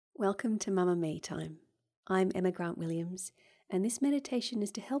Welcome to Mama Me Time. I'm Emma Grant-Williams, and this meditation is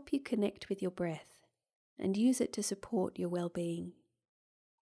to help you connect with your breath and use it to support your well-being.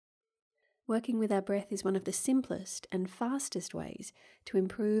 Working with our breath is one of the simplest and fastest ways to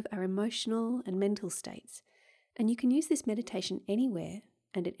improve our emotional and mental states, and you can use this meditation anywhere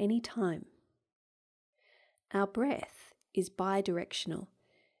and at any time. Our breath is bidirectional,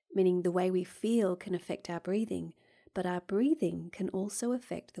 meaning the way we feel can affect our breathing, but our breathing can also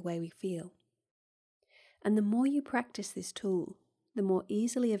affect the way we feel. And the more you practice this tool, the more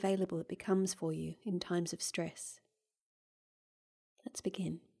easily available it becomes for you in times of stress. Let's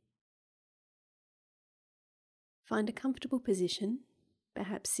begin. Find a comfortable position,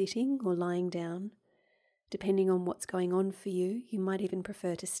 perhaps sitting or lying down. Depending on what's going on for you, you might even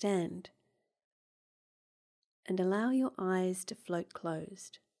prefer to stand. And allow your eyes to float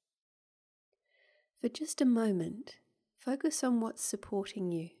closed. For just a moment, focus on what's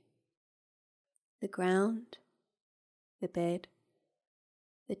supporting you. The ground, the bed,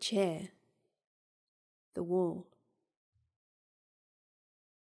 the chair, the wall.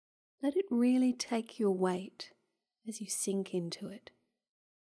 Let it really take your weight as you sink into it,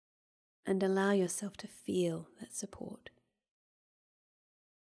 and allow yourself to feel that support.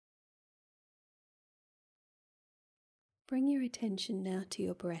 Bring your attention now to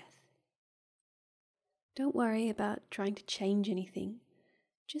your breath. Don't worry about trying to change anything.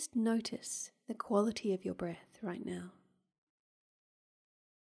 Just notice the quality of your breath right now.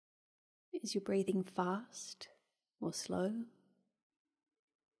 Is your breathing fast or slow?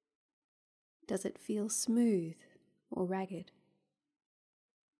 Does it feel smooth or ragged?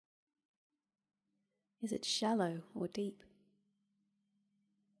 Is it shallow or deep?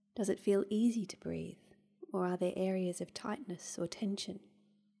 Does it feel easy to breathe, or are there areas of tightness or tension?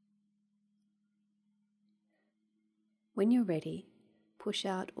 When you're ready, push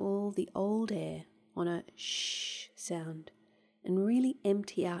out all the old air on a shh sound and really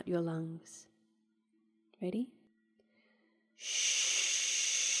empty out your lungs. Ready? Shh.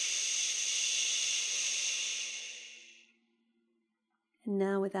 And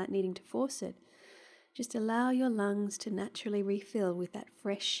now, without needing to force it, just allow your lungs to naturally refill with that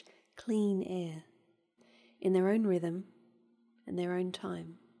fresh, clean air in their own rhythm and their own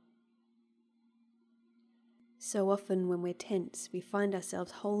time. So often when we're tense, we find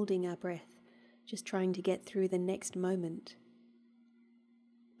ourselves holding our breath, just trying to get through the next moment.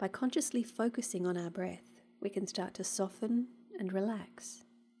 By consciously focusing on our breath, we can start to soften and relax,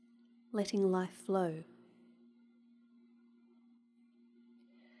 letting life flow.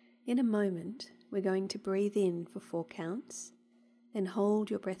 In a moment, we're going to breathe in for 4 counts, then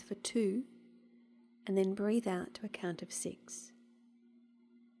hold your breath for 2, and then breathe out to a count of 6.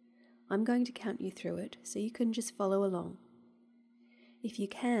 I'm going to count you through it, so you can just follow along. If you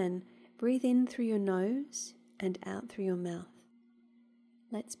can, breathe in through your nose and out through your mouth.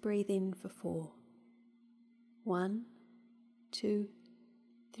 Let's breathe in for 4. 1, 2,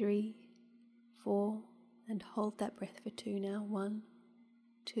 3, 4, and hold that breath for 2 now. 1,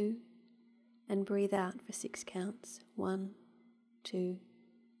 2, and breathe out for 6 counts. 1, 2,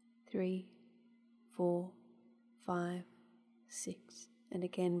 3, 4, 5, 6. And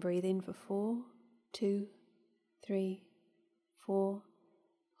again, breathe in for 4, 2, 3, 4,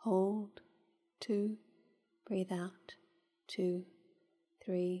 hold, 2, breathe out, 2,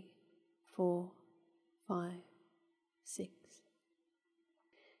 3, 4, 5, 6.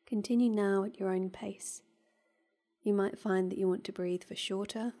 Continue now at your own pace. You might find that you want to breathe for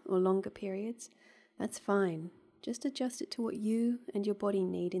shorter or longer periods. That's fine. Just adjust it to what you and your body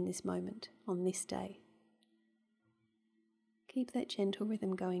need in this moment, on this day. Keep that gentle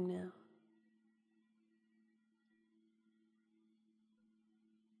rhythm going now.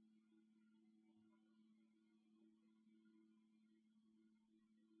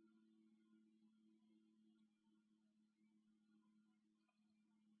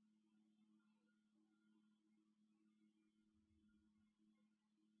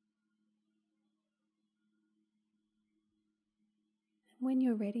 When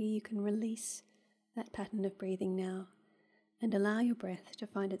you're ready, you can release that pattern of breathing now and allow your breath to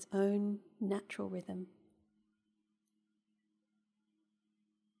find its own natural rhythm.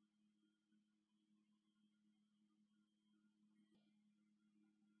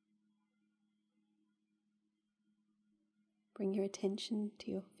 Bring your attention to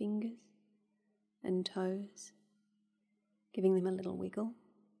your fingers and toes, giving them a little wiggle,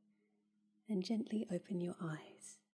 and gently open your eyes.